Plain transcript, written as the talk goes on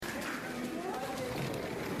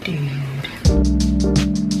Welcome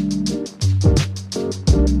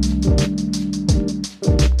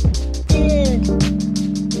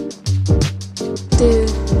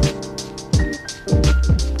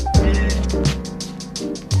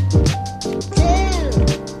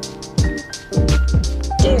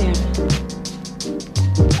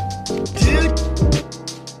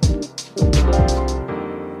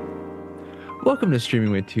to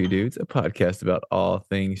Streaming with Two Dudes, a podcast about all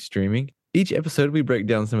things streaming. Each episode, we break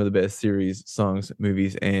down some of the best series, songs,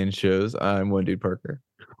 movies, and shows. I'm one dude, Parker.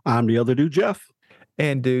 I'm the other dude, Jeff.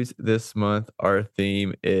 And dudes, this month, our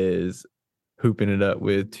theme is hooping it up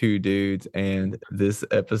with two dudes. And this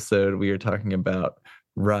episode, we are talking about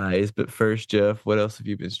Rise. But first, Jeff, what else have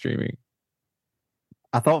you been streaming?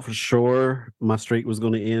 I thought for sure my streak was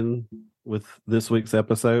going to end with this week's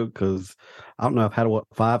episode because I don't know, I've had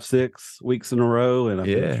 5-6 weeks in a row and I've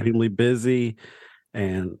been extremely busy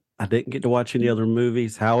and I didn't get to watch any other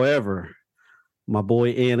movies. However, my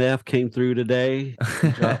boy NF came through today.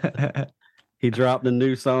 He dropped a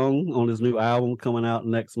new song on his new album coming out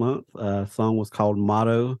next month. Song was called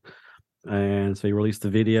Motto, and so he released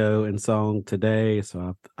the video and song today.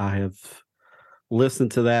 So I have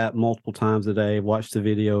listened to that multiple times a day, watched the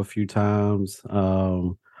video a few times.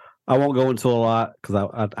 I won't go into a lot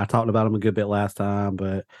because I talked about him a good bit last time,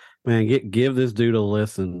 but man, give this dude a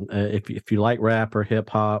listen. If you like rap or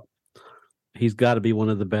hip hop, he's got to be one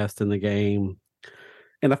of the best in the game.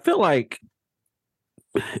 And I feel like,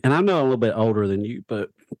 and I know I'm a little bit older than you, but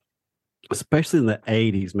especially in the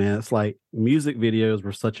 80s, man, it's like music videos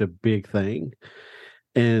were such a big thing.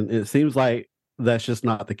 And it seems like that's just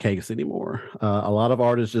not the case anymore. A lot of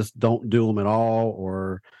artists just don't do them at all,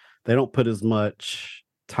 or they don't put as much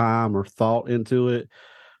time or thought into it.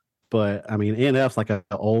 But I mean, NF's like an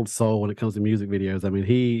old soul when it comes to music videos. I mean,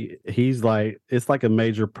 he's like, it's like a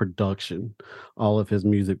major production, all of his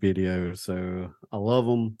music videos. So I love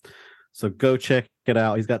him. So go check it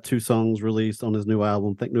out. He's got 2 songs released on his new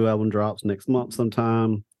album. I think new album drops next month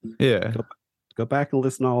sometime. Yeah. Go back and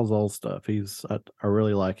listen to all his old stuff. I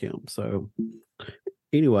really like him. So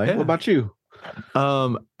anyway, What about you?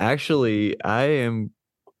 Actually, I'm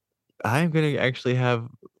gonna actually have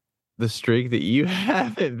the streak that you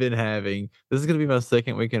haven't been having. This is gonna be my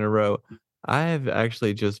second week in a row. I have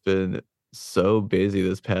actually just been so busy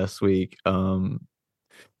this past week.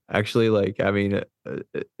 Actually, like, I mean,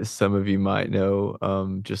 some of you might know,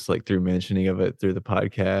 just like through mentioning of it through the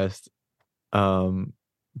podcast.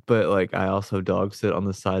 But like, I also dog sit on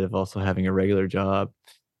the side of also having a regular job,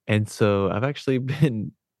 and so I've actually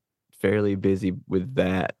been fairly busy with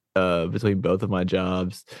that between both of my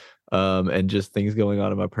jobs. And just things going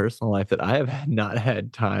on in my personal life that I have not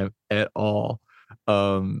had time at all.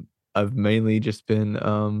 I've mainly just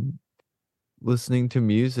been listening to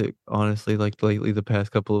music, honestly, like lately, the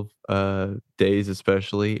past couple of days,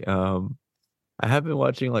 especially. I have been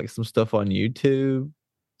watching like some stuff on YouTube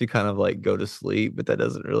to kind of like go to sleep, but that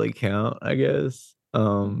doesn't really count, I guess.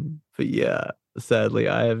 But yeah, sadly,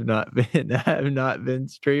 I have not been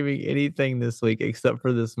streaming anything this week except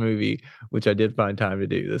for this movie, which I did find time to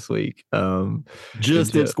do this week.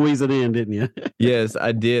 Just did squeeze it in, didn't you? Yes,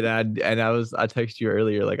 I did. I texted you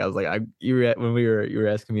earlier, like I was like, you were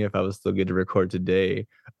asking me if I was still good to record today.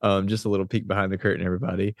 Just a little peek behind the curtain,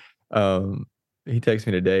 everybody. He texted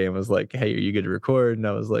me today and was like, "Hey, are you good to record?" And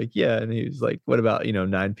I was like, "Yeah." And he was like, "What about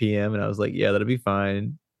 9 p.m.?" And I was like, "Yeah, that'll be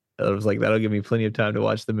fine." I was like, that'll give me plenty of time to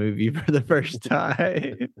watch the movie for the first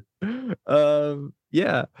time.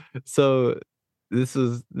 Yeah. So this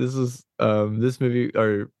movie,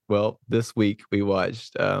 or well, this week we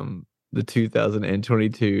watched the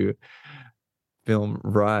 2022 film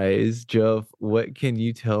Rise. Jeff, what can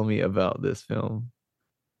you tell me about this film?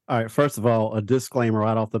 All right, first of all, a disclaimer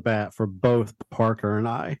right off the bat for both Parker and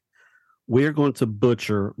I. We're going to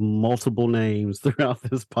butcher multiple names throughout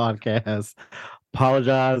this podcast.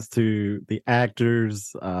 Apologize to the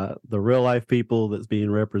actors, the real life people that's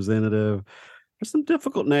being representative. There's some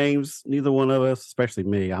difficult names. Neither one of us, especially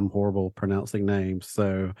me, I'm horrible pronouncing names.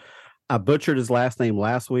 So I butchered his last name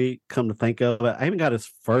last week. Come to think of it, I even got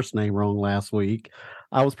his first name wrong last week.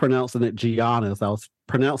 I was pronouncing it Giannis. I was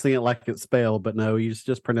pronouncing it like it's spelled, but no, he's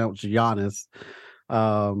just pronounced Giannis.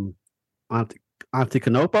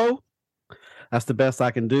 Antetokounmpo. That's the best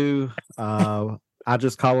I can do. I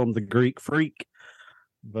just call him the Greek Freak.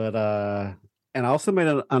 But and I also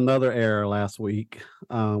made another error last week.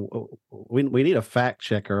 We need a fact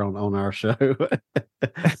checker on our show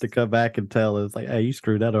to come back and tell us, like, hey, you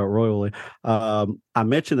screwed that up royally. I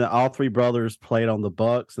mentioned that all 3 brothers played on the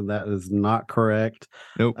Bucks, and that is not correct.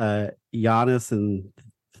 Nope. Giannis and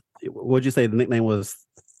what'd you say the nickname was?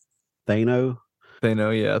 Thano?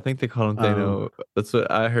 Thano, yeah, I think they call him Um, Thano. That's what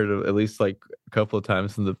I heard at least like a couple of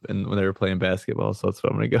times when they were playing basketball. So that's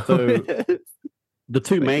what I'm gonna go so with. the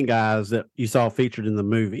two Like, main guys that you saw featured in the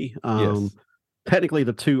movie, yes. technically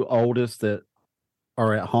the two oldest that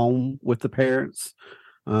are at home with the parents.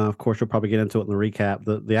 Of course, you'll probably get into it in the recap.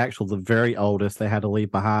 The very oldest they had to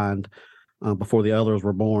leave behind before the others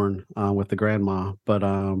were born with the grandma. But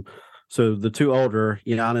so the two older,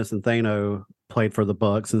 Giannis and Thano, played for the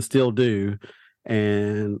Bucks and still do.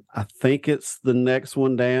 And I think it's the next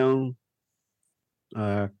one down,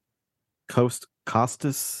 uh,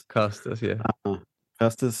 Costas. Costas, yeah. Uh,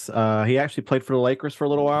 Costas. He actually played for the Lakers for a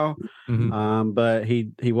little while. Hmm. But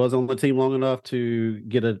he was on the team long enough to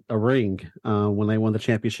get a ring when they won the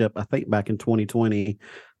championship. I think back in 2020.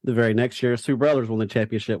 The very next year, his two brothers won the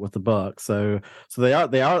championship with the Bucks. So they are.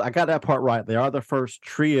 I got that part right. They are the first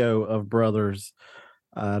trio of brothers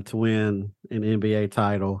to win an NBA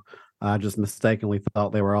title. I just mistakenly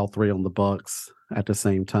thought they were all three on the Bucks at the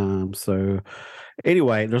same time. So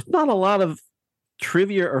anyway, there's not a lot of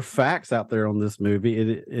trivia or facts out there on this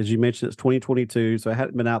movie. As you mentioned, it's 2022, so it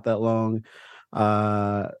hadn't been out that long.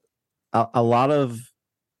 Uh, a lot of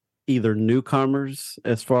either newcomers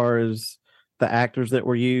as far as the actors that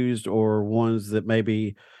were used, or ones that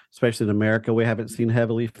maybe, especially in America, we haven't seen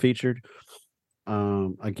heavily featured.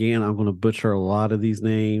 Again, I'm going to butcher a lot of these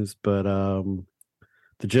names, but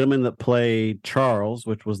the gentleman that played Charles,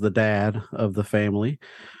 which was the dad of the family,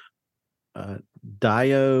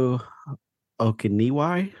 Dio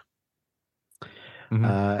Okiniwai.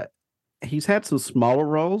 Hmm. He's had some smaller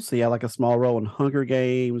roles. He had like a small role in Hunger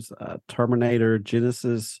Games, Terminator,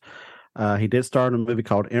 Genesis. He did star in a movie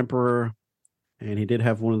called Emperor, and he did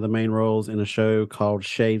have one of the main roles in a show called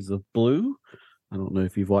Shades of Blue. I don't know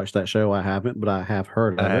if you've watched that show. I haven't, but I have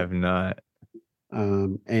heard I of it. have not.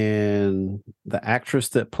 And the actress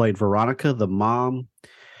that played Veronica, the mom,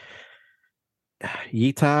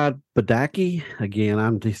 Yetad Badaki.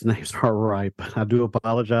 Again, these names aren't right, but I do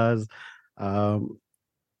apologize. Um,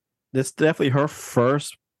 this is definitely her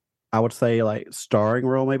first, I would say, like starring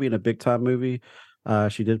role, maybe in a big time movie.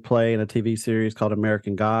 She did play in a TV series called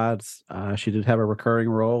American Gods. She did have a recurring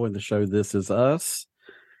role in the show This Is Us.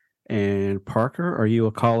 And Parker, are you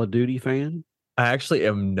a Call of Duty fan? I actually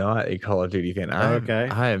am not a Call of Duty fan. Okay.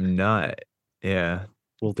 I am not. Yeah.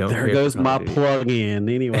 Well, Don't there care for goes Call of my Duty. plug in.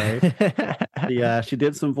 Anyway, yeah, she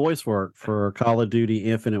did some voice work for Call of Duty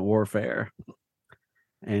Infinite Warfare.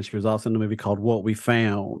 And she was also in a movie called What We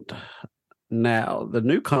Found. Now, the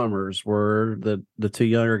newcomers were the two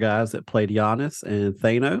younger guys that played Giannis and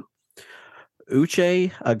Thano,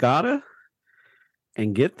 Uche Agata,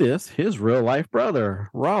 and get this, his real life brother,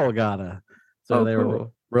 Raul Agata. So Oh, they were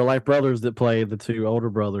cool. real life brothers that played the two older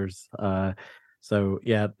brothers. So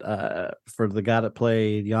yeah, for the guy that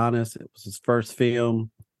played Giannis, it was his first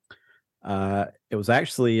film. It was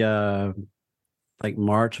actually like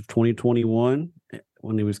March of 2021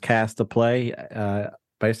 when he was cast to play.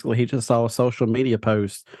 Basically, he just saw a social media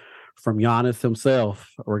post from Giannis himself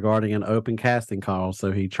regarding an open casting call,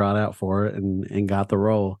 so he tried out for it and got the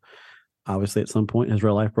role. Obviously, at some point, his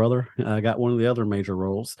real life brother got one of the other major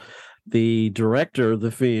roles. The director of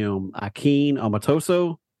the film, Akin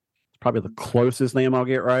Amatoso, probably the closest name I'll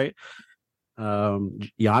get right.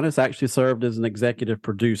 Giannis actually served as an executive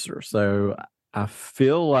producer, so I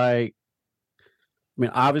feel like, I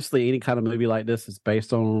mean, obviously, any kind of movie like this is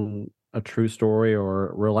based on a true story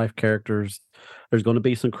or real life characters. There's going to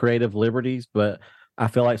be some creative liberties, but I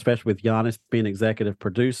feel like, especially with Giannis being executive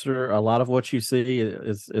producer, a lot of what you see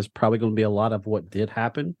is probably going to be a lot of what did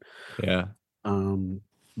happen. Yeah.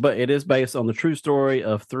 But it is based on the true story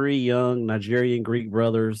of three young Nigerian Greek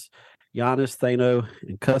brothers, Giannis, Thano,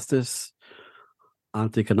 and Custis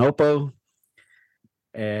Antetokounmpo.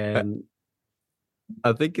 I, And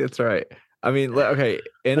I think that's right. I mean, okay.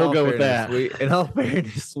 we'll go with that. In all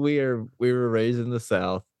fairness, we were raised in the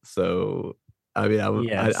South, so I mean, I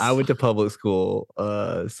Yes. went to public school,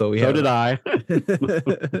 so we So have. did I.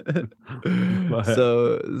 But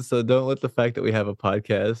So don't let the fact that we have a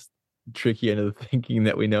podcast trick you into thinking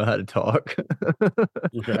that we know how to talk,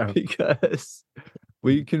 yeah. because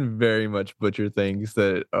we can very much butcher things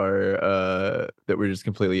that are that we're just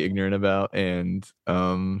completely ignorant about, and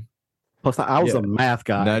Plus, I was yeah, a math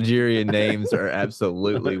guy. Nigerian names are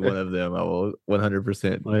absolutely one of them. I will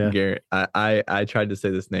 100% Oh, yeah. guarantee. I tried to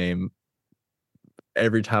say this name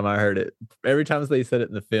every time I heard it. Every time they said it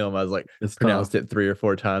in the film, I was like, It's pronounced tough. it 3 or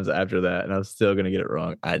 4 times after that, and I was still gonna get it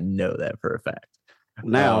wrong. I know that for a fact.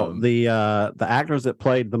 Now, the actors that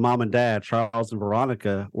played the mom and dad, Charles and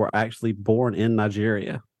Veronica, were actually born in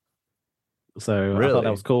Nigeria. So I thought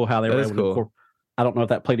that was Really, cool how they that were is able to cool. I don't know if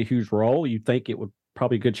that played a huge role. You'd think it would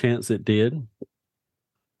probably a good chance it did.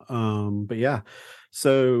 But yeah.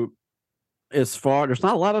 So there's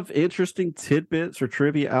not a lot of interesting tidbits or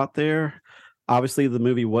trivia out there. Obviously, the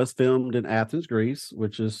movie was filmed in Athens, Greece,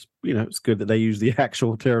 which is, it's good that they use the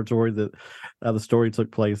actual territory that the story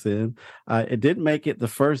took place in. It did make it the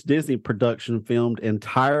first Disney production filmed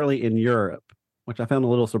entirely in Europe, which I found a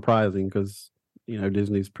little surprising because,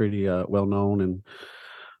 Disney's pretty well known,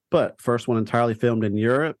 but first one entirely filmed in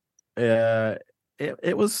Europe.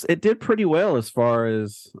 It did pretty well as far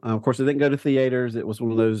as, of course, it didn't go to theaters. It was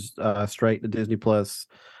one of those straight to Disney Plus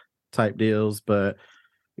type deals, but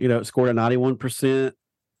it scored a 91%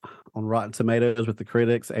 on Rotten Tomatoes with the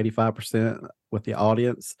critics, 85% with the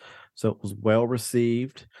audience. So it was well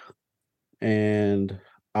received. And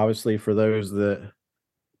obviously, for those that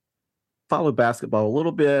follow basketball a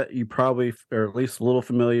little bit, you probably are at least a little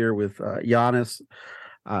familiar with Giannis.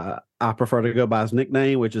 I prefer to go by his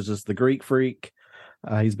nickname, which is just the Greek Freak.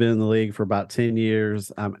 He's been in the league for about 10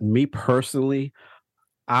 years. Me personally,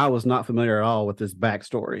 I was not familiar at all with this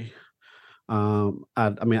backstory.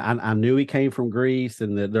 I knew he came from Greece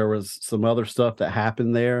and that there was some other stuff that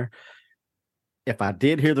happened there. If I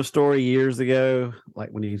did hear the story years ago, like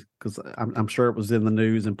because I'm sure it was in the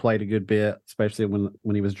news and played a good bit, especially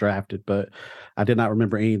when he was drafted, but I did not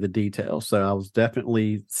remember any of the details. So I was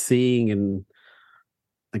definitely seeing and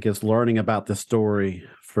I guess learning about this story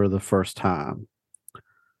for the first time.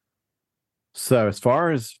 So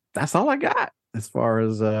that's all I got as far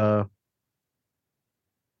as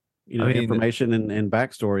information and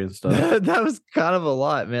backstory and stuff. That was kind of a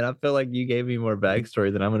lot, man. I feel like you gave me more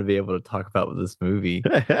backstory than I'm going to be able to talk about with this movie.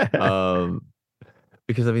 Because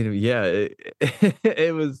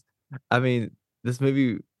it was. I mean, this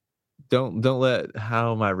movie. Don't let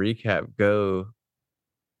how my recap go.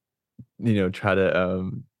 Try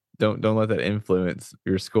to don't let that influence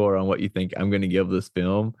your score on what you think I'm going to give this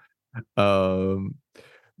film.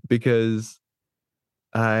 Because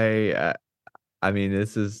I mean,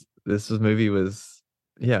 this movie was,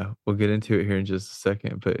 we'll get into it here in just a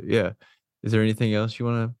second, but yeah, is there anything else you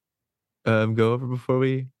want to go over before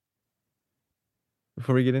we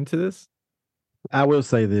get into this? I will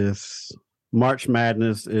say this: March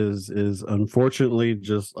Madness is unfortunately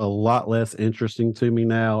just a lot less interesting to me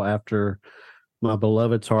now after my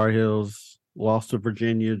beloved Tar Heels lost to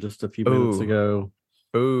Virginia just a few minutes ago.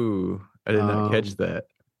 Ooh, I did not catch that.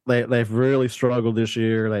 They've really struggled this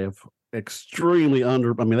year. They have extremely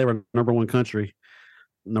they were number one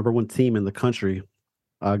team in the country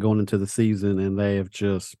going into the season, and they have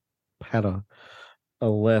just had a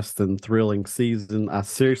less than thrilling season. I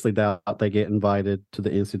seriously doubt they get invited to the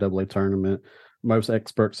NCAA tournament. Most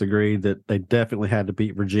experts agreed that they definitely had to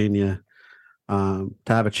beat Virginia to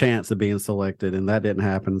have a chance of being selected, and that didn't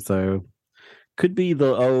happen. So could be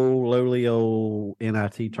the lowly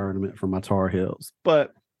NIT tournament for my Tar Heels,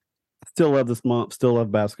 but still love this month, still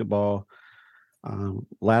love basketball.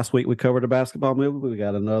 Last week we covered a basketball movie. We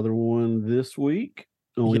got another one this week.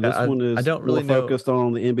 Only this one is focused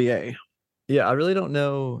on the NBA. Yeah, I really don't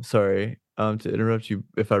know. Sorry, to interrupt you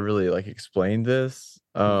if I really explained this.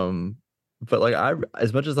 But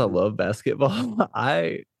as much as I love basketball,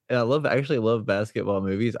 I actually love basketball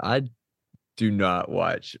movies. I do not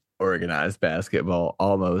watch organized basketball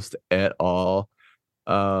almost at all.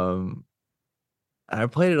 I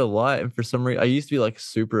played it a lot, and for some reason, I used to be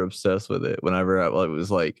super obsessed with it. Whenever it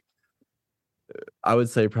was I would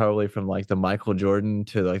say probably from the Michael Jordan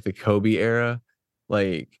to the Kobe era,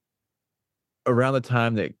 around the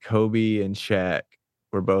time that Kobe and Shaq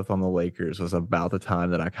were both on the Lakers was about the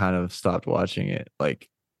time that I kind of stopped watching it.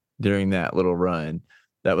 During that little run,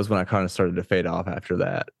 that was when I kind of started to fade off after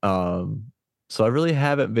that. So I really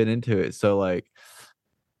haven't been into it. So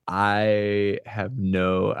I have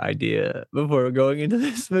no idea before going into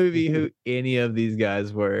this movie who any of these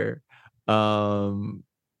guys were.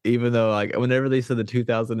 Even though whenever they said the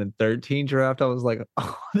 2013 draft, I was like,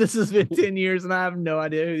 oh, this has been 10 years and I have no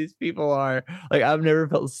idea who these people are. I've never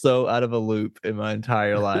felt so out of a loop in my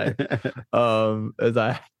entire life. As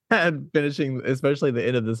I had finishing, especially the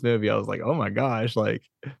end of this movie, I was like, oh my gosh, I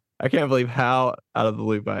can't believe how out of the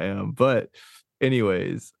loop I am. But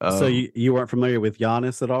anyways, so you weren't familiar with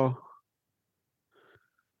Giannis at all?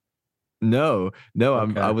 No,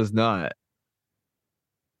 okay. I was not.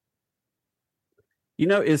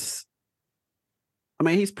 He's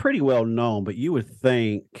pretty well known, but you would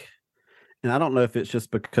think, and I don't know if it's just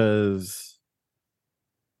because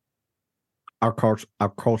our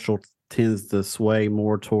culture tends to sway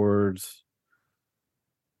more towards,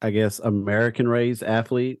 I guess, American raised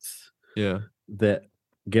athletes. Yeah. That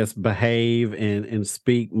behave and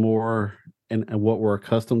speak more and what we're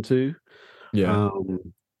accustomed to. Yeah.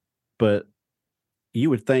 Um, but you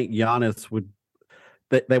would think Giannis would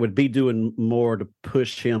they would be doing more to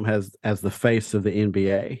push him as the face of the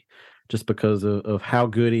NBA, just because of how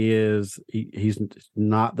good he is. He's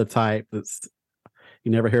not the type that's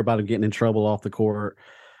you never hear about him getting in trouble off the court.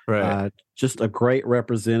 Right. Just a great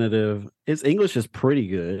representative. His English is pretty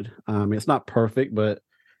good. It's not perfect, but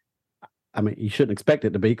I mean, you shouldn't expect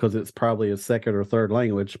it to be because it's probably a second or third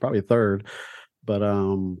language, probably third. But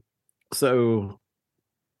so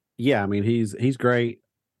yeah, I mean, he's great.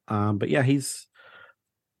 But yeah, he's.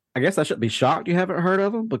 I guess I shouldn't be shocked you haven't heard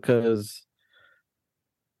of him because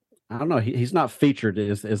I don't know. He's not featured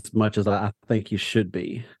as much as I think he should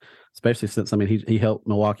be, especially since I mean he helped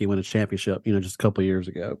Milwaukee win a championship, just a couple years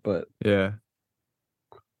ago. But Yeah.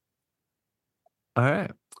 All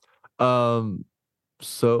right. Um,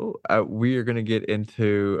 so we are going to get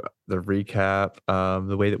into the recap.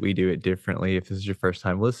 The way that we do it differently. If this is your first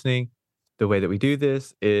time listening, the way that we do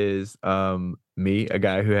this is me, a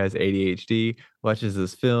guy who has ADHD, watches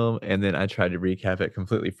this film, and then I try to recap it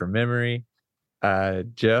completely from memory.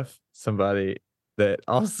 Jeff, somebody that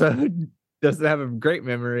also doesn't have a great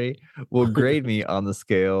memory, will grade me on the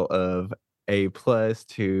scale of A plus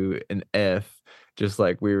to an F, just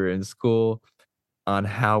like we were in school, on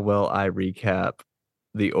how well I recap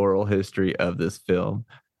the oral history of this film.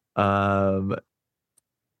 Um,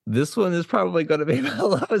 this one is probably gonna be my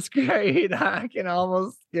lowest grade, I can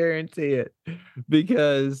almost guarantee it,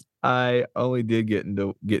 because I only did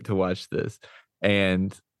get to watch this,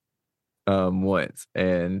 and, once,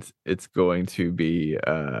 and it's going to be,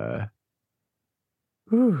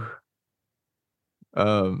 whew,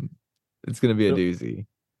 um, it's gonna be a but doozy.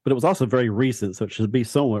 it was also very recent, so it should be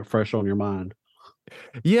somewhat fresh on your mind.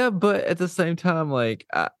 Yeah, but at the same time, like,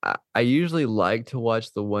 I usually like to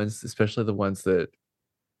watch the ones, especially the ones that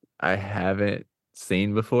I haven't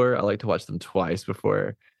seen before. I like to watch them twice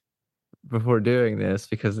before doing this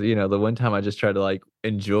because, the one time I just try to, like,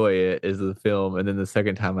 enjoy it is the film, and then the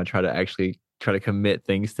second time I try to actually try to commit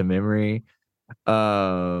things to memory.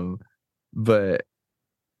 Um, but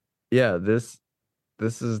yeah, this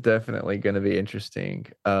is definitely gonna be interesting,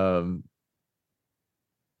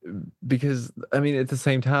 because, I mean, at the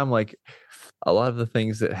same time, like, a lot of the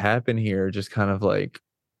things that happen here are just kind of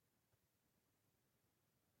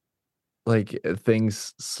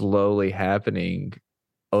things slowly happening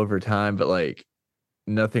over time, but, like,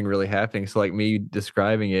 nothing really happening, so, like, me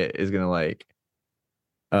describing it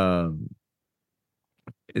um,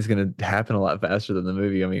 is gonna happen a lot faster than the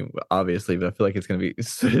movie, I mean, obviously, but I feel like it's gonna be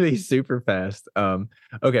be super fast,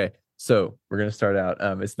 okay, so we're gonna start out,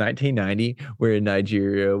 it's 1990, we're in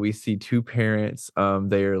Nigeria, we see 2 parents,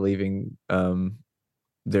 they are leaving,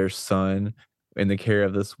 their son in the care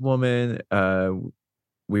of this woman,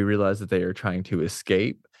 we realize that they are trying to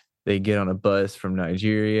escape. They get on a bus from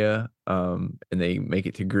Nigeria, and they make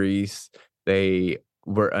it to Greece. They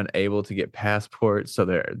were unable to get passports, so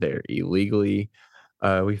they're illegally.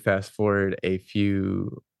 We fast forward a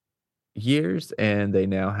few years, and they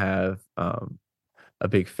now have a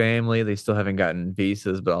big family. They still haven't gotten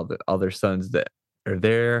visas, but all their sons that are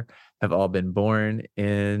there have all been born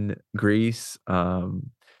in Greece.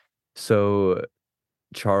 So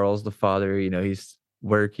Charles, the father, he's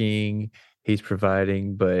working, he's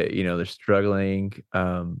providing, but, they're struggling.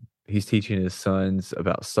 He's teaching his sons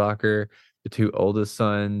about soccer. The 2 oldest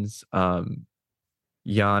sons,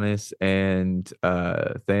 Giannis and,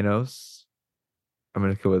 Thanos. I'm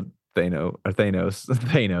gonna go with Thanos,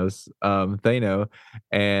 Thano,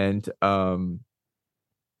 and,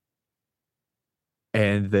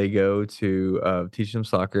 and they go to, teach them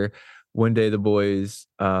soccer. One day, the boys,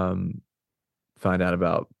 find out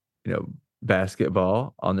about,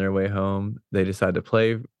 basketball on their way home. They decide to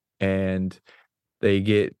play, and they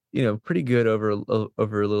get, pretty good over a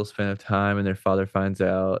little span of time, and their father finds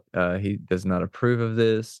out. He does not approve of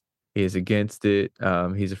this. He is against it.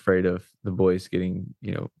 He's afraid of the boys getting,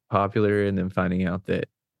 popular and then finding out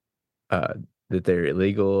uh, that they're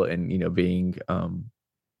illegal and, being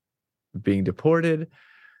deported.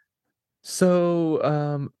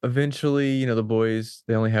 So, eventually, the boys,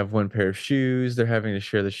 they only have 1 pair of shoes, they're having to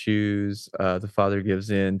share the shoes, the father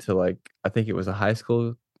gives in to, like, I think it was a high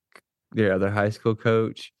school, yeah, their high school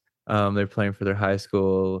coach, they're playing for their high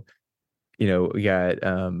school, we got,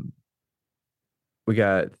 our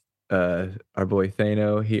boy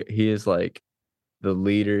Thano, he is, like, the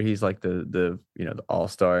leader, he's, like, the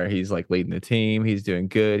all-star, he's, like, leading the team, he's doing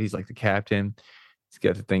good, he's, like, the captain. He's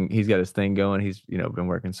got his thing going, he's, been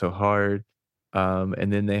working so hard,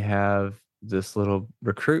 and then they have this little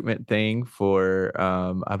recruitment thing for,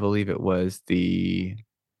 I believe it was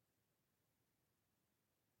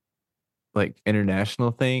like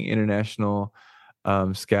international thing, international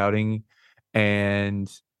scouting,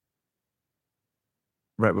 and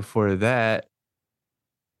right before that,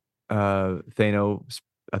 Thanos,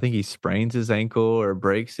 I think he sprains his ankle or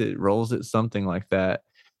breaks it, rolls it, something like that,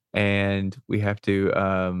 and we have to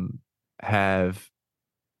have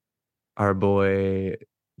our boy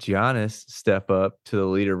Giannis step up to the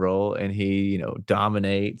leader role, and he,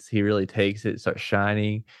 dominates. He really takes it, starts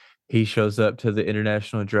shining. He shows up to the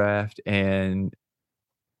international draft, and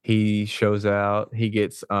he shows out. He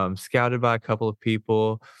gets scouted by a couple of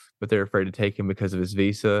people, but they're afraid to take him because of his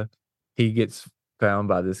visa. He gets found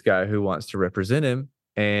by this guy who wants to represent him,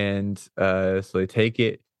 and so they take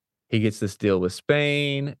it. He gets this deal with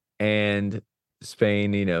Spain, and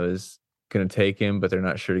Spain, is going to take him, but they're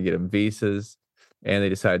not sure to get him visas, and they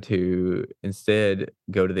decide to instead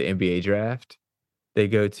go to the NBA draft. They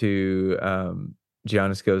go to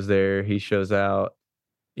Giannis goes there. He shows out.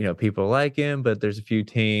 People like him, but there's a few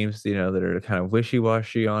teams, that are kind of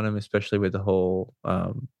wishy-washy on him, especially with the whole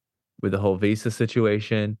visa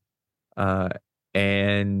situation. Uh,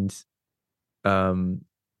 and um,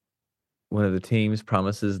 one of the teams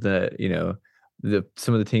promises that,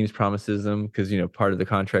 some of the teams promises them because, part of the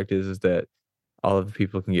contract is that all of the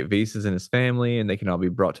people can get visas in his family and they can all be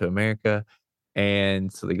brought to America.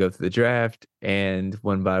 And so they go through the draft, and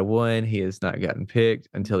one by one, he has not gotten picked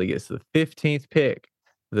until he gets to the 15th pick,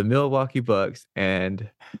 the Milwaukee Bucks. And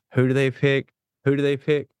who do they pick? Who do they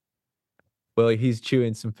pick? Well, he's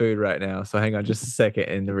chewing some food right now. So hang on just a second,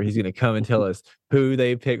 and he's going to come and tell us who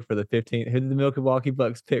they picked for the 15th. Who did the Milwaukee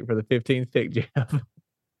Bucks pick for the 15th pick, Jeff?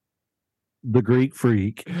 The Greek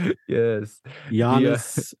Freak. Yes.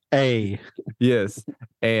 Giannis A. Yes.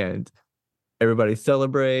 And everybody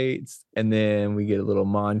celebrates, and then we get a little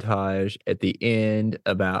montage at the end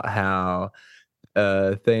about how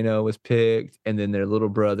Thanos was picked, and then their little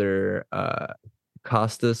brother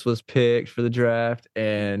Costas was picked for the draft,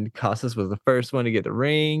 and Costas was the first one to get the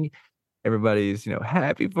ring. Everybody's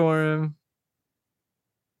happy for him.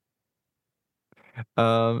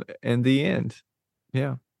 And the end.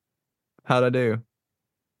 Yeah. How'd I do?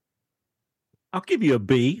 I'll give you a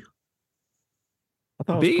B. I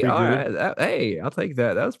thought B. it was All pretty right. good. Hey, I'll take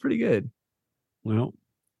that. That was pretty good. Well,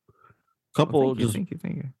 couple Well, just thank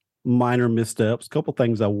you. minor missteps. Couple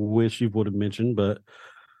things I wish you would have mentioned, but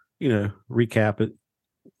recap it.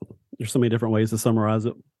 There's so many different ways to summarize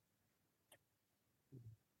it.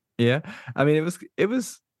 Yeah. I mean, it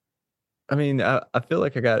was I mean, I feel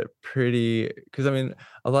like I got it pretty because I mean,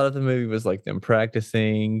 a lot of the movie was like them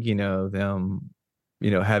practicing, them,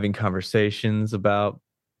 having conversations about,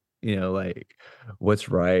 like what's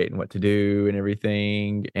right and what to do and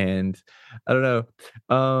everything. And I don't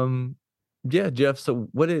know. Yeah, Jeff, so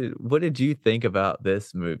what did you think about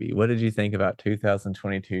this movie? What did you think about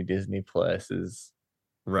 2022 Disney Plus's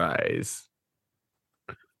rise?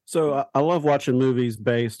 So I love watching movies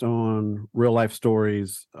based on real life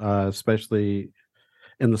stories, especially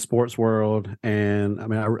in the sports world. And I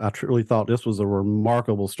mean, I truly thought this was a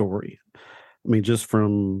remarkable story. I mean, just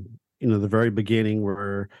from the very beginning,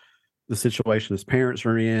 where the situation his parents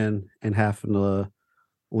are in and having to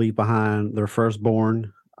leave behind their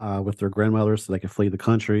firstborn with their grandmother so they can flee the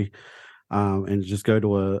country and just go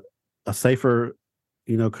to a safer,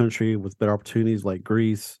 country with better opportunities like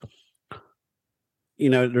Greece.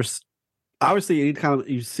 There's obviously anytime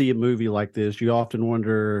you see a movie like this, you often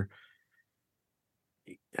wonder,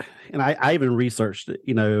 and I even researched it,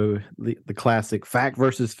 the classic fact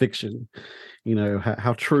versus fiction,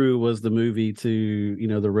 how true was the movie to,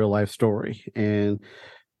 the real life story. And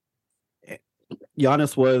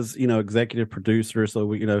Giannis was, executive producer. So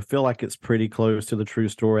we, feel like it's pretty close to the true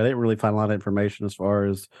story. I didn't really find a lot of information as far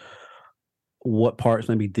as what parts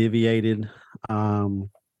may be deviated, from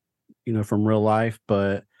real life,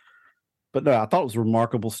 but no, I thought it was a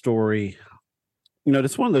remarkable story.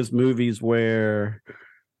 It's one of those movies where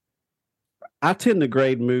I tend to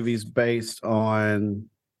grade movies based on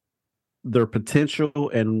their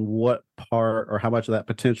potential and what part or how much of that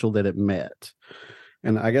potential that it met.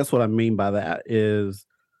 And I guess what I mean by that is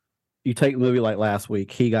you take a movie like last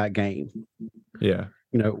week, He Got Game. Yeah.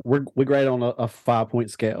 We grade on a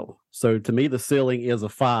 5-point scale. So to me, the ceiling is a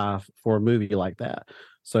 5 for a movie like that.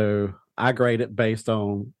 So I grade it based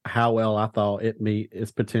on how well I thought it meet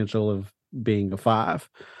its potential of being a 5.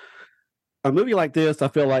 A movie like this, I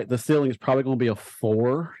feel like the ceiling is probably going to be a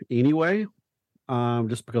 4 anyway,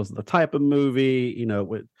 just because of the type of movie,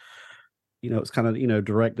 it's kind of,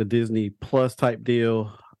 direct to Disney Plus type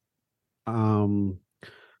deal.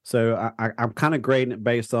 So I'm kind of grading it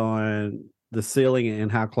based on the ceiling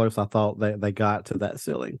and how close I thought they got to that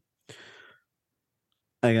ceiling.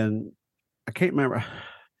 And I can't remember.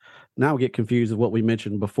 Now I get confused of what we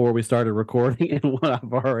mentioned before we started recording and what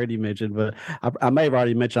I've already mentioned, but I may have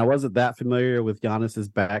already mentioned I wasn't that familiar with Giannis's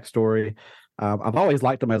backstory. I've always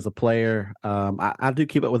liked him as a player. I do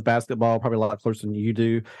keep up with basketball probably a lot closer than you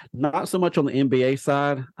do. Not so much on the NBA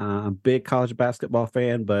side. I'm a big college basketball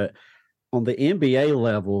fan, but on the NBA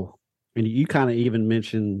level, and you kind of even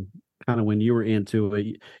mentioned kind of when you were into it,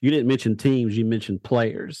 you didn't mention teams, you mentioned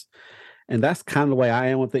players. And that's kind of the way I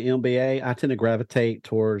am with the NBA. I tend to gravitate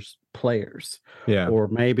towards players. Yeah. Or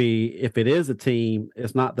maybe if it is a team,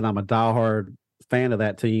 it's not that I'm a diehard fan of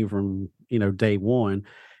that team from, day one.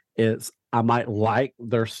 It's I might like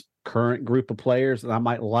their current group of players and I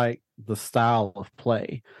might like the style of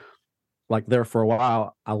play. Like there for a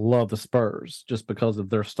while, I love the Spurs just because of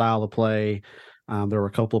their style of play. There were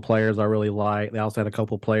a couple of players I really liked. They also had a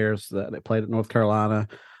couple of players that played at North Carolina.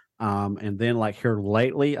 And then like here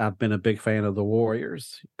lately, I've been a big fan of the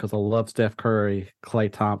Warriors because I love Steph Curry,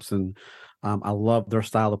 Klay Thompson. I love their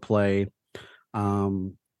style of play.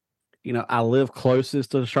 I live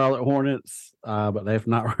closest to the Charlotte Hornets, but they've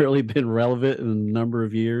not really been relevant in a number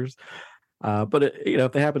of years. But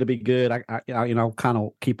if they happen to be good, I'll kind of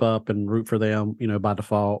keep up and root for them, by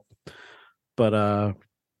default. But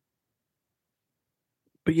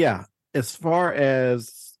yeah, as far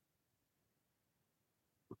as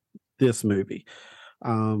this movie,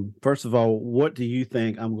 first of all, what do you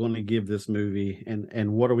think I'm going to give this movie,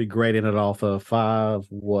 and what are we grading it off of? 5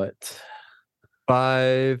 what?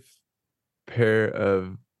 5 pair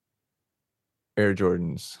of Air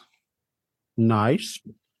Jordans. Nice.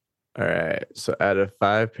 All right. So out of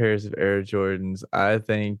 5 pairs of Air Jordans, I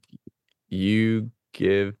think you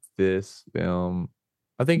give this film,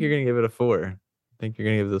 I think you're going to give it a 4. I think you're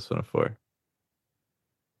going to give this one a 4.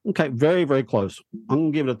 Okay. Very, very close. I'm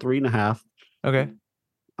going to give it a 3.5. Okay.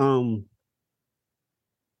 And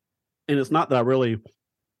it's not that I really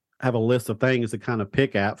have a list of things to kind of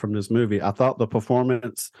pick at from this movie. I thought the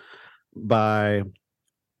performance by,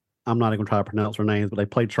 I'm not even going to try to pronounce their names, but they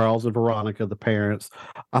played Charles and Veronica, the parents.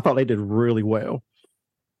 I thought they did really well.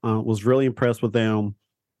 Was really impressed with them.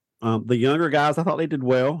 The younger guys, I thought they did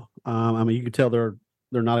well. You could tell they're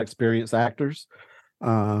not experienced actors,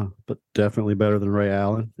 but definitely better than Ray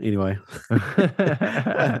Allen. Anyway,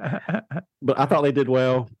 but I thought they did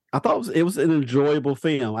well. I thought it was an enjoyable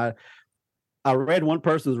film. I read one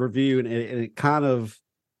person's review and it kind of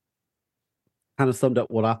summed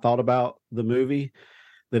up what I thought about the movie.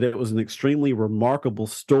 That it was an extremely remarkable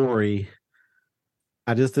story.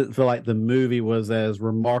 I just didn't feel like the movie was as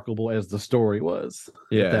remarkable as the story was.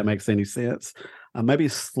 Yeah. If that makes any sense. Maybe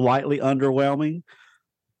slightly underwhelming,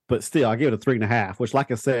 but still, I give it a 3.5, which, like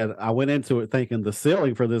I said, I went into it thinking the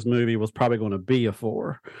ceiling for this movie was probably going to be a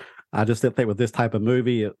 4. I just didn't think with this type of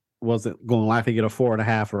movie, it wasn't going to likely get a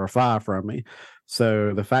 4.5 or a 5 from me.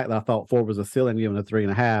 So the fact that I thought 4 was a ceiling, giving a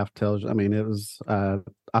 3.5 tells you, it was, I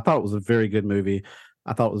thought it was a very good movie.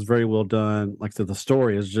 I thought it was very well done. Like I said, the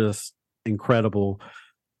story is just incredible.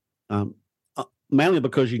 Mainly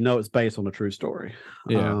because it's based on a true story.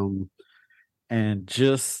 Yeah. And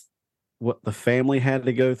just what the family had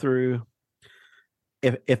to go through.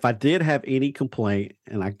 If I did have any complaint,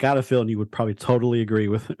 and I got a feeling you would probably totally agree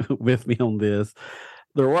with me on this,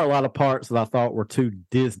 there were a lot of parts that I thought were too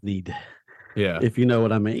Disneyed. Yeah. If you know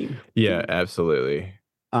what I mean. Yeah, absolutely.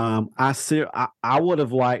 I would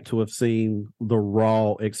have liked to have seen the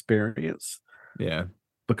raw experience. Yeah.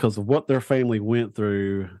 Because of what their family went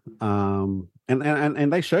through.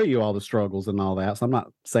 And they show you all the struggles and all that. So I'm not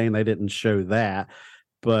saying they didn't show that,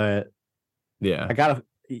 but yeah, I got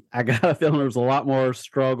a feeling there was a lot more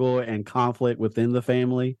struggle and conflict within the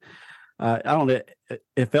family. I don't know.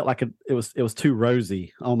 It felt like it was too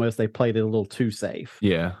rosy. Almost they played it a little too safe.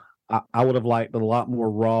 Yeah. I would have liked it a lot more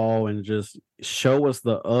raw and just show us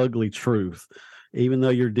the ugly truth. Even though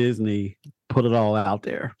you're Disney, put it all out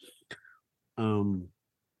there.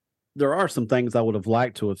 There are some things I would have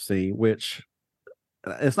liked to have seen, which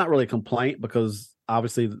it's not really a complaint because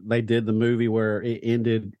obviously they did the movie where it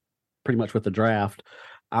ended pretty much with the draft.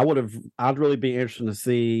 I'd really be interested to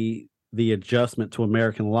see the adjustment to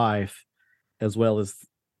American life as well as,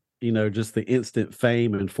 just the instant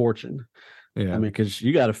fame and fortune. Yeah. Because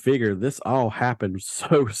you got to figure this all happened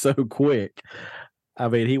so quick.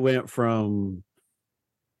 He went from,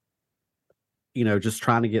 just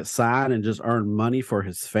trying to get signed and just earn money for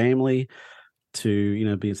his family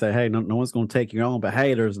to, being say, hey, no one's going to take you on, but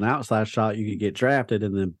hey, there's an outside shot you could get drafted,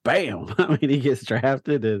 and then bam, he gets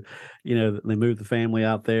drafted, and they move the family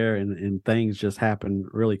out there, and things just happen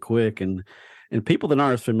really quick, and people that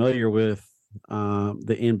aren't as familiar with the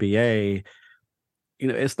NBA,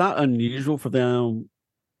 it's not unusual for them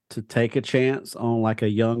to take a chance on like a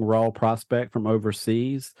young raw prospect from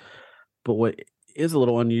overseas. But what is a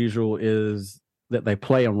little unusual is that they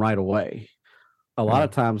play them right away. A lot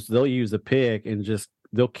of times they'll use a pick and just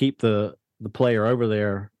they'll keep the player over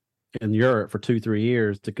there in Europe for 2-3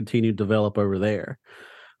 years to continue to develop over there.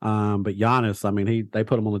 But Giannis, I mean, they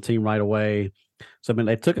put him on the team right away. So I mean,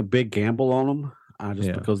 they took a big gamble on him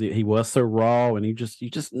just because he was so raw, and you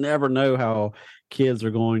just never know how kids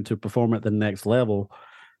are going to perform at the next level.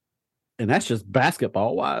 And that's just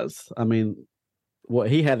basketball wise. I mean, what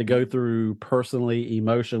he had to go through personally,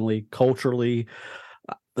 emotionally, culturally,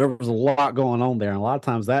 there was a lot going on there, and a lot of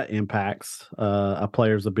times that impacts a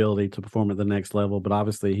player's ability to perform at the next level. But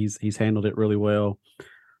obviously, he's handled it really well.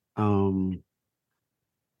 So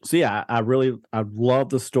yeah, I love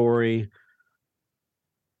the story.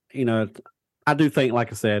 You know, I do think,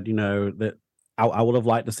 like I said, you know, that I would have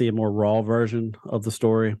liked to see a more raw version of the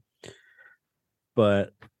story,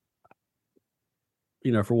 but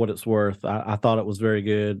you know, for what it's worth, I thought it was very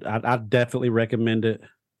good. I definitely recommend it.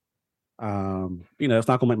 You know, it's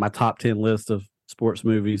not gonna make my top 10 list of sports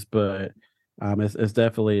movies, but it's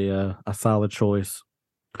definitely a solid choice.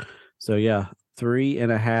 So yeah,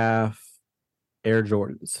 3.5 Air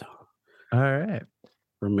Jordans. All right.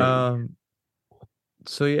 For me.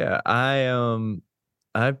 So yeah,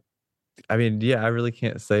 I mean, yeah, I really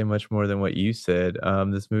can't say much more than what you said.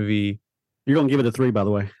 This movie, you're gonna give it a 3, by the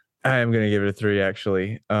way. I am gonna give it a 3,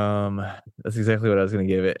 actually. That's exactly what I was gonna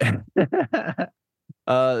give it.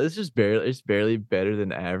 It's barely better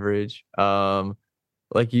than average.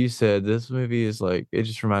 Like you said, this movie is like, it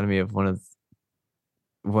just reminded me of one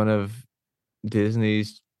of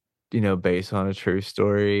Disney's, based on a true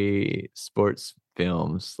story sports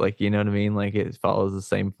films. Like, you know what I mean? Like, it follows the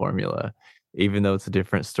same formula, even though it's a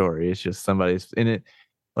different story. It's just somebody's in it.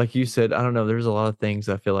 Like you said, I don't know. There's a lot of things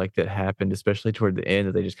I feel like that happened, especially toward the end,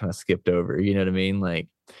 that they just kind of skipped over. You know what I mean? Like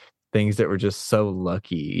things that were just so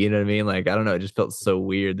lucky. You know what I mean? Like, I don't know. It just felt so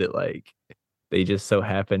weird that like they just so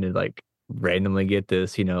happened to like randomly get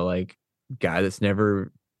this, like guy that's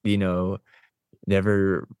never, you know,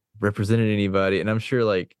 never represented anybody. And I'm sure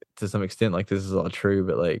like to some extent, like this is all true,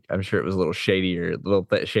 but like I'm sure it was a little shadier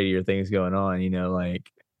things going on, like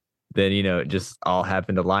then, it just all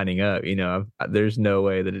happened to lining up, there's no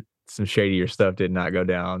way that some shadier stuff did not go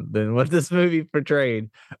down than what this movie portrayed.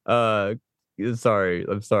 I'm sorry.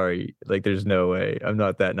 Like there's no way. I'm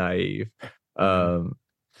not that naive. I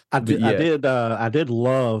did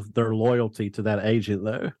love their loyalty to that agent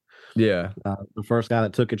though. Yeah. The first guy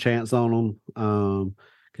that took a chance on them,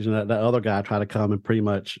 because that other guy tried to come and pretty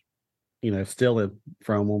much, steal it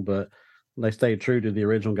from them, but they stayed true to the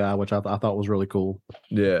original guy, which I thought was really cool.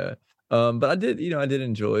 Yeah. But I did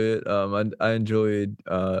enjoy it. I enjoyed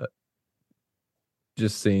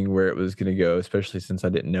just seeing where it was going to go, especially since I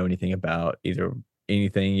didn't know anything about either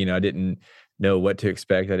anything. I didn't know what to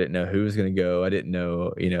expect. I didn't know who was going to go. I didn't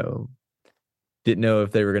know, didn't know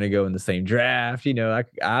if they were going to go in the same draft.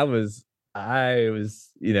 I was, I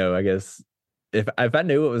guess if I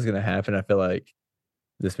knew what was going to happen, I feel like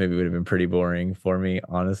this movie would have been pretty boring for me,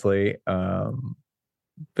 honestly. But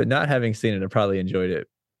not having seen it, I probably enjoyed it,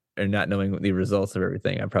 and not knowing the results of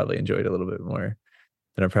everything, I probably enjoyed it a little bit more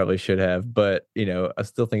than I probably should have. But, I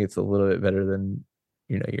still think it's a little bit better than,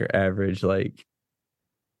 your average, like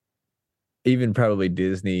even probably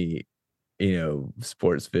Disney,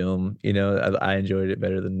 sports film. I enjoyed it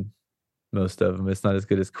better than most of them. It's not as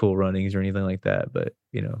good as Cool Runnings or anything like that, but,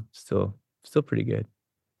 still pretty good.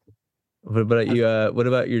 What about you? What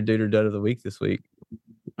about your dude or dud of the week this week?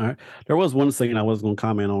 All right. There was one scene I was going to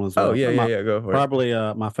comment on as well. Oh, yeah. Go for it. Probably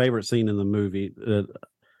my favorite scene in the movie.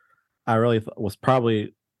 I really was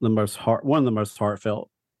probably one of the most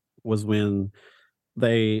heartfelt was when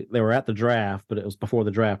they were at the draft, but it was before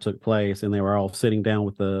the draft took place, and they were all sitting down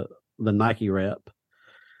with the Nike rep.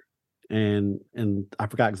 And I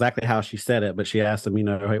forgot exactly how she said it, but she asked him,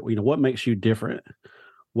 hey, what makes you different?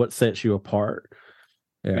 What sets you apart?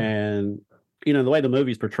 Yeah. And the way the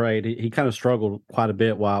movie's portrayed, he kind of struggled quite a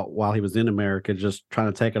bit while he was in America, just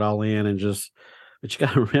trying to take it all in, but you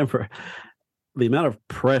got to remember the amount of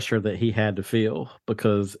pressure that he had to feel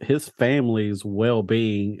because his family's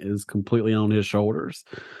well-being is completely on his shoulders.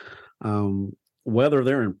 Whether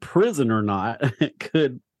they're in prison or not, it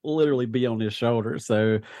could literally be on his shoulders.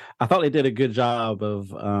 So I thought they did a good job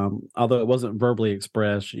of, although it wasn't verbally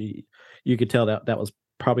expressed, you could tell that was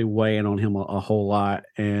probably weighing on him a whole lot.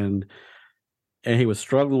 And he was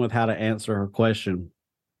struggling with how to answer her question.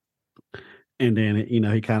 And then,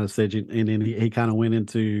 he kind of said, and then he kind of went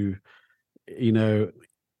into, me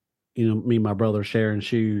and my brother sharing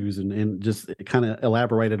shoes and just kind of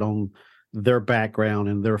elaborated on their background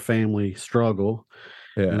and their family struggle.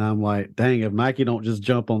 And Yeah. I'm like, dang, if Nike don't just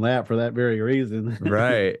jump on that for that very reason,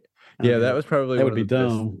 Right. I Yeah, that mean, was probably they one would of be the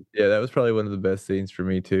best. dumb. Yeah, that was probably one of the best scenes for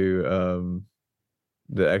me too.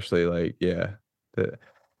 That actually like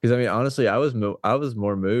because I mean honestly I was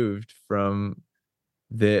more moved from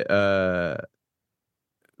the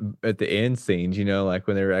at the end scenes, you know, like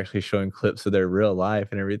when they were actually showing clips of their real life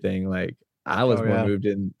and everything. Like I was Oh more yeah. moved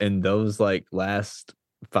in those like last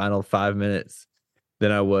final 5 minutes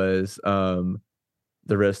than I was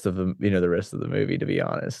the rest of the the rest of the movie, to be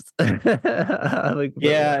honest. Like, but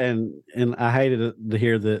Yeah, yeah. and I hated to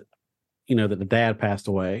hear that, that the dad passed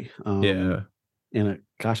away. Yeah. And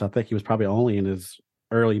gosh, I think he was probably only in his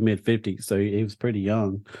early mid 50s, so he was pretty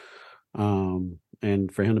young.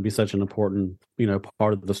 And for him to be such an important,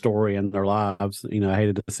 part of the story and their lives, I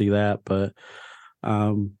hated to see that.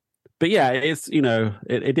 Um, but yeah,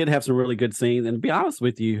 it did have some really good scenes. And to be honest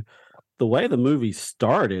with you, the way the movie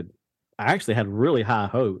started, I actually had really high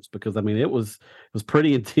hopes because I mean it was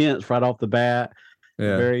pretty intense right off the bat,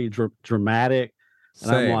 Yeah. very dramatic,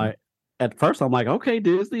 and I'm Same. like, at first I'm like, okay,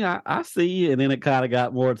 Disney, I see you, and then it kind of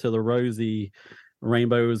got more to the rosy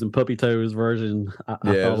rainbows and puppy toes version. I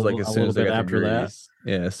Yeah, it thought was like as a soon little as they bit got to after that, Greece.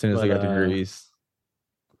 Yeah, as soon as they but got to Greece.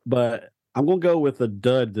 but I'm gonna go with a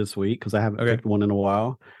dud this week because I haven't Okay. picked one in a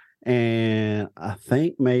while, and I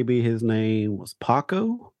think maybe his name was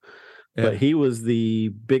Paco, but Yeah. he was the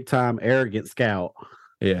big time arrogant scout.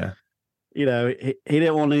 Yeah. He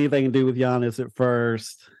didn't want anything to do with Giannis at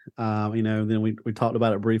first. Then we talked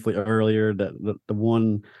about it briefly earlier that the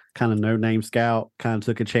one kind of no name scout kind of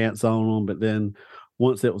took a chance on him, but then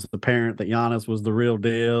once it was apparent that Giannis was the real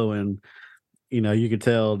deal, and you could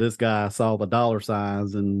tell this guy saw the dollar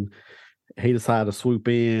signs, and he decided to swoop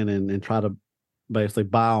in and try to basically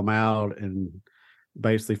buy them out and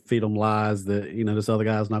basically feed them lies that this other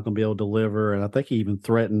guy's not going to be able to deliver. And I think he even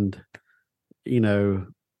threatened, you know,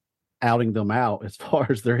 outing them out as far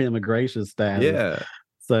as their immigration status. Yeah.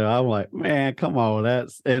 So I'm like, man, come on.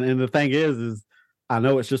 And the thing is I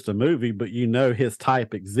know it's just a movie, but his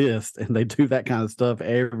type exists and they do that kind of stuff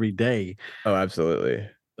every day. Oh, absolutely.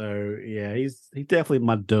 So yeah, he's definitely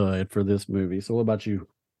my dud for this movie. So what about you?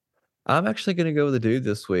 I'm actually gonna go with a dude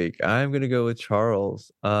this week. I'm gonna go with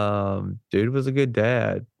Charles. Dude was a good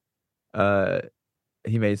dad. Uh,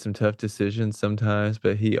 he made some tough decisions sometimes,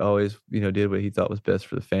 but he always, did what he thought was best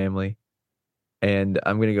for the family. And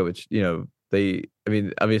I'm gonna go with, I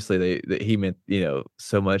mean, obviously he meant,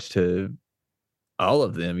 so much to all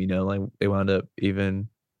of them, like they wound up even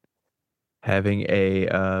having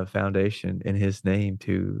a foundation in his name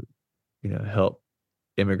to, help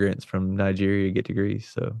immigrants from Nigeria get to Greece.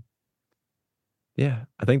 So yeah,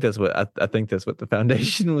 I think that's what the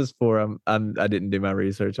foundation was for. I didn't do my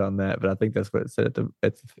research on that, but I think that's what it said at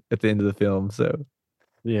the end of the film. So,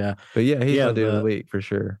 Yeah. but yeah, he's my Yeah, dude of the week for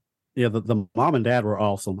sure. the mom and dad were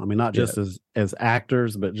awesome. I mean, not Yeah. just as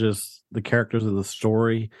actors, but just the characters in the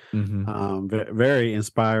story. Hmm. Very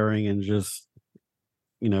inspiring, and just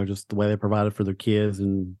the way they provided for their kids,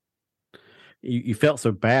 and you felt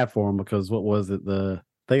so bad for them because what was it? I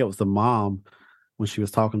think it was the mom when she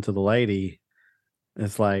was talking to the lady.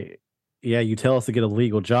 It's like, yeah, you tell us to get a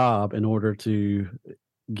legal job in order to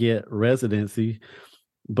get residency,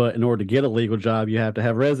 but in order to get a legal job, you have to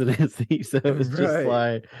have residency. So it's just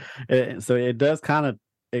Right. like, so it does kind of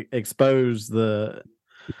expose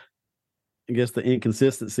I guess the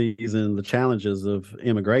inconsistencies and the challenges of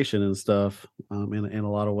immigration and stuff, in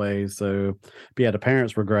a lot of ways. So, but yeah, the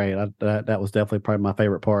parents were great. That was definitely probably my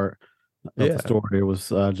favorite part of the Yeah. story was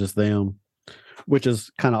just them, which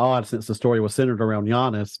is kind of odd since the story was centered around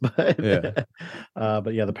Giannis. Yeah.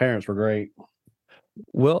 But yeah, the parents were great.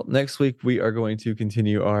 Well, next week we are going to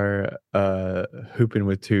continue our hooping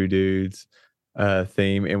with two dudes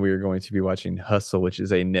theme, and we are going to be watching Hustle, which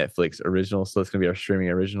is a Netflix original. So it's gonna be our streaming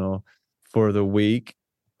original for the week.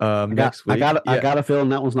 Next week. I Yeah. got a feeling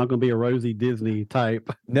that one's not going to be a rosy Disney type.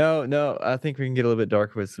 No, no, I think we can get a little bit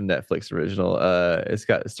darker with some Netflix original. It's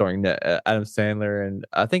got starring Adam Sandler, and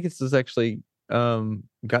I think it's just actually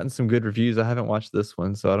gotten some good reviews. I haven't watched this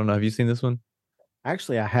one, so I don't know. Have you seen this one?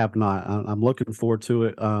 Actually, I have not. I'm looking forward to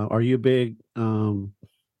it. Are you a big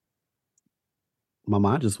my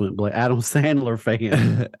mind just went blank. Adam Sandler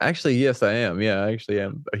fan? Actually, yes, I am. Yeah, I actually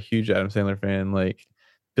am a huge Adam Sandler fan. Like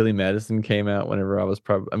Billy Madison came out whenever I was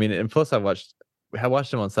probably. I mean, and plus I watched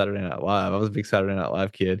him on Saturday Night Live. I was a big Saturday Night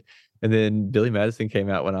Live kid, and then Billy Madison came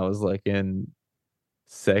out when I was like in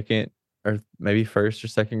second or maybe first or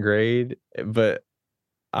second grade. But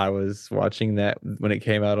I was watching that when it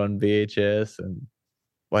came out on VHS and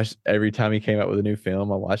watched every time he came out with a new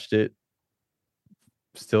film. I watched it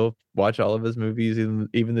still watch all of his movies,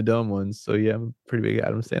 even the dumb ones. So yeah, I'm a pretty big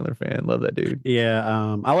Adam Sandler fan. Love that dude. Yeah,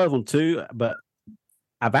 I love him too, but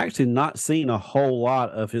I've actually not seen a whole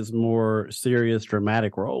lot of his more serious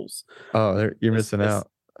dramatic roles. Oh, you're It's missing it's out.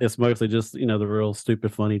 it's mostly just, the real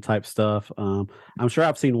stupid funny type stuff. I'm sure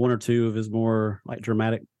I've seen one or two of his more like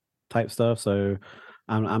dramatic type stuff, so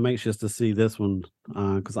I'm anxious to see this one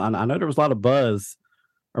because I know there was a lot of buzz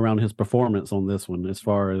around his performance on this one as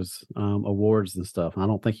far as awards and stuff. I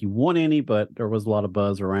don't think he won any, but there was a lot of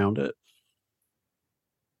buzz around it.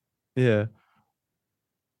 Yeah.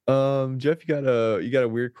 Jeff, you got a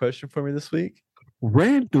weird question for me this week?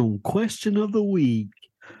 Random question of the week.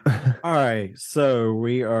 All right, so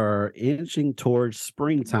we are inching towards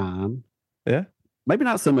springtime. Yeah. Maybe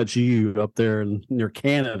not so much you up there near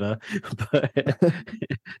Canada, but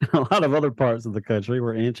a lot of other parts of the country,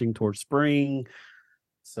 we're inching towards spring.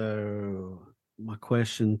 So, my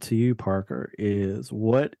question to you, Parker, is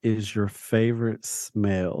what is your favorite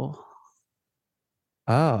smell?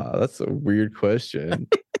 Ah, that's a weird question.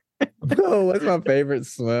 Oh, what's my favorite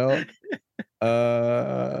smell?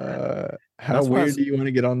 How That's why. weird do you want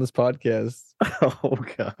to get on this podcast? Oh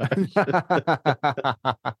gosh.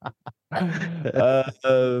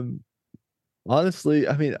 um, honestly,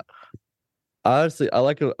 I mean, honestly,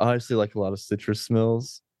 honestly like a lot of citrus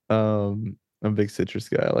smells. I'm a big citrus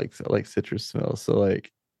guy. I like citrus smells. So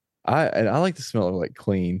like, I like the smell of like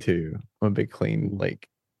clean too. I'm a big clean like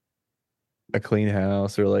a clean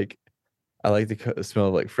house or like I like the smell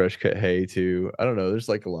of like fresh cut hay too. I don't know. There's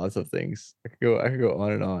like lots of things. I could go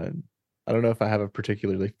on and on. I don't know if I have a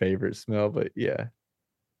particularly favorite smell, but yeah.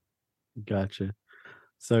 Gotcha.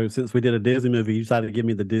 So since we did a Disney movie, you decided to give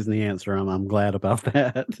me the Disney answer. I'm glad about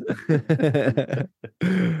that.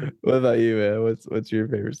 What about you, man? What's your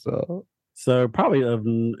favorite smell? So probably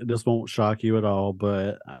this won't shock you at all,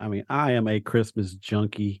 but I mean I am a Christmas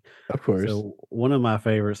junkie. Of course. So one of my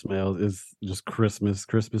favorite smells is just Christmas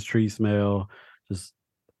tree smell, just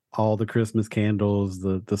all the Christmas candles,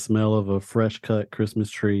 the smell of a fresh cut Christmas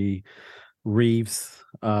tree, wreaths,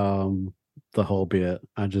 the whole bit.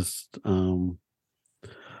 I just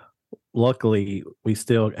luckily we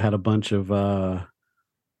still had a bunch of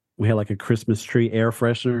we had like a Christmas tree air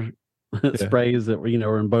freshener Yeah. sprays that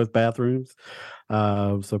were in both bathrooms.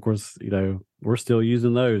 So of course, we're still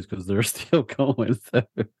using those because they're still going.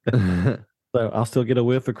 So I'll still get a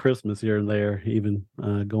whiff of Christmas here and there, even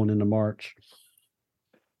going into March.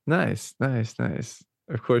 Nice, nice, nice.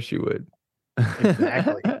 Of course you would.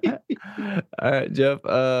 Exactly. All right, Jeff.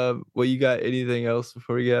 Well, you got anything else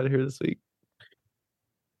before we get out of here this week?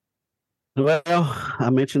 Well, I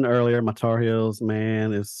mentioned earlier my Tar Heels,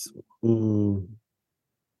 man, is oh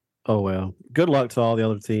well. Good luck to all the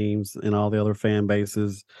other teams and all the other fan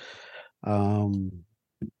bases. Um,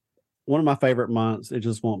 one of my favorite months. It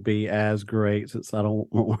just won't be as great since I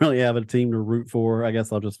won't really have a team to root for. I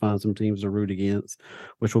guess I'll just find some teams to root against,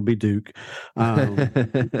 which will be Duke.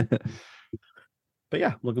 But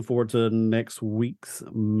yeah, looking forward to next week's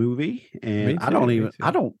movie. And Me too, me too.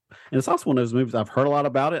 and it's also one of those movies I've heard a lot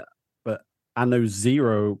about it, but I know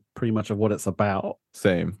zero pretty much of what it's about.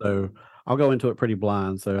 Same. So I'll go into it pretty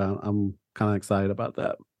blind. So I'm kind of excited about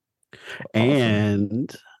that. Awesome.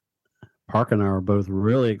 And Park and I are both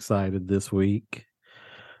really excited this week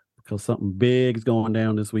because something big is going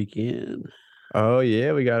down this weekend. Oh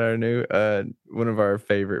yeah, we got our new one of our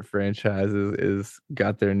favorite franchises is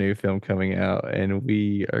got their new film coming out, and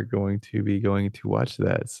we are going to be going to watch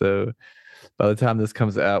that. So by the time this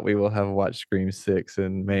comes out, we will have watched Scream 6,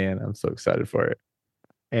 and man, I'm so excited for it.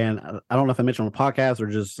 And I don't know if I mentioned on the podcast or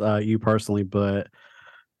just you personally, but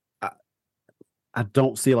I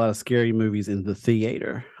don't see a lot of scary movies in the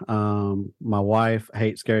theater. My wife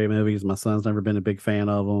hates scary movies. My son's never been a big fan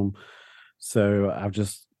of them. So I've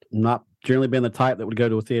just not generally been the type that would go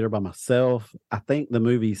to a theater by myself. I think the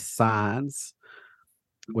movie Signs,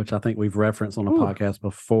 which I think we've referenced on the podcast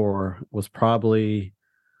before, was probably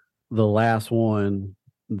the last one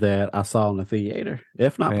that I saw in the theater,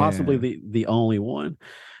 if not possibly the only one.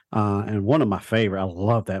 And one of my favorite. I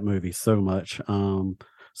love that movie so much.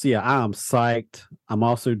 So yeah, I'm psyched. I'm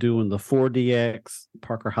also doing the 4DX.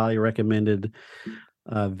 Parker highly recommended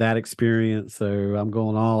that experience. So I'm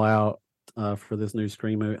going all out for this new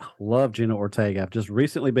Scream movie. I love Jenna Ortega. I've just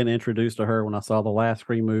recently been introduced to her when I saw the last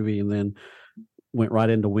Scream movie and then went right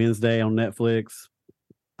into Wednesday on Netflix.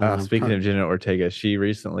 Speaking of Jenna Ortega, she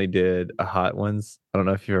recently did a Hot Ones. I don't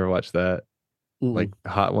know if you ever watched that. Like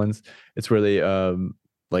Hot Ones. It's where they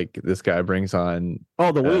like this guy brings on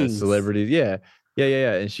the wings celebrities. Yeah.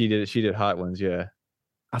 And she did Hot Ones. Yeah.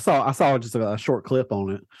 I saw just a short clip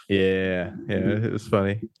on it. Yeah, it was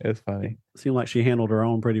funny. It was funny. Seemed like she handled her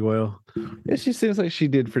own pretty well. Yeah, she seems like she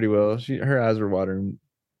did pretty well. Her eyes were watering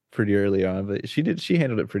pretty early on, but she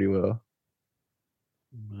handled it pretty well.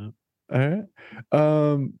 All right.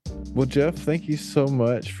 Well, Jeff, thank you so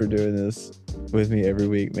much for doing this with me every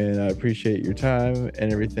week, man. I appreciate your time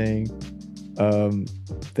and everything.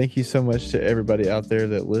 Thank you so much to everybody out there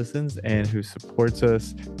that listens and who supports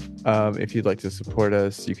us. If you'd like to support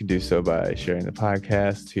us, you can do so by sharing the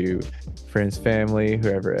podcast to friends, family,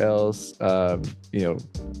 whoever else. You know,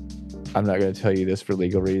 I'm not going to tell you this for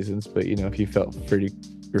legal reasons, but you know, if you felt free to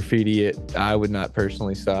graffiti it, I would not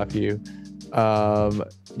personally stop you.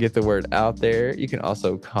 Get the word out there. You can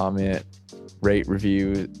also comment, rate,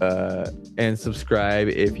 review, and subscribe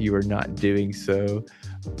if you are not doing so.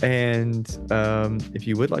 And if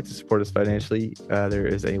you would like to support us financially, there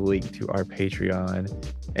is a link to our Patreon.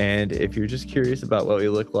 And if you're just curious about what we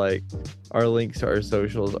look like, our links to our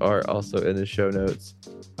socials are also in the show notes.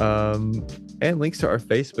 And links to our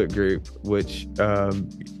Facebook group, which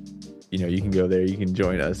you know, you can go there, you can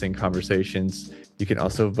join us in conversations. You can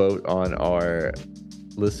also vote on our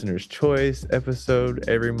listener's choice episode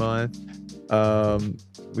every month.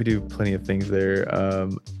 We do plenty of things there.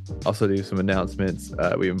 Also do some announcements.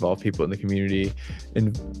 We involve people in the community,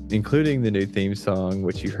 including the new theme song,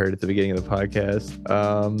 which you heard at the beginning of the podcast.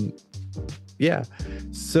 Yeah.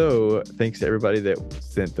 So thanks to everybody that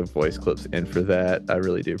sent the voice clips in for that. I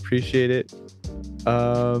really do appreciate it.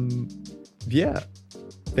 Yeah.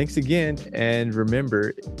 Thanks again. And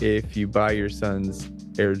remember, if you buy your son's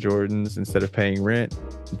Air Jordans instead of paying rent,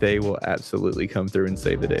 they will absolutely come through and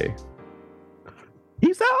save the day.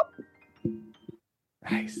 Peace out.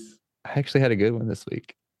 Nice. I actually had a good one this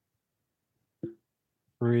week.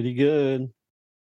 Pretty good.